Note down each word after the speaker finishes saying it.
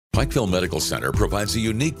Pikeville Medical Center provides a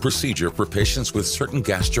unique procedure for patients with certain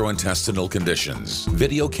gastrointestinal conditions.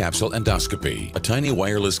 Video capsule endoscopy. A tiny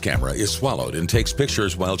wireless camera is swallowed and takes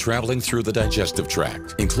pictures while traveling through the digestive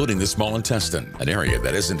tract, including the small intestine, an area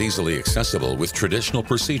that isn't easily accessible with traditional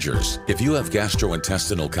procedures. If you have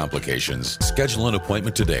gastrointestinal complications, schedule an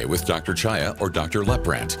appointment today with Dr. Chaya or Dr.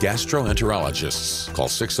 Leprant, gastroenterologists. Call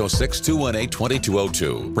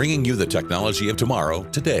 606-218-2202, bringing you the technology of tomorrow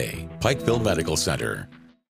today. Pikeville Medical Center.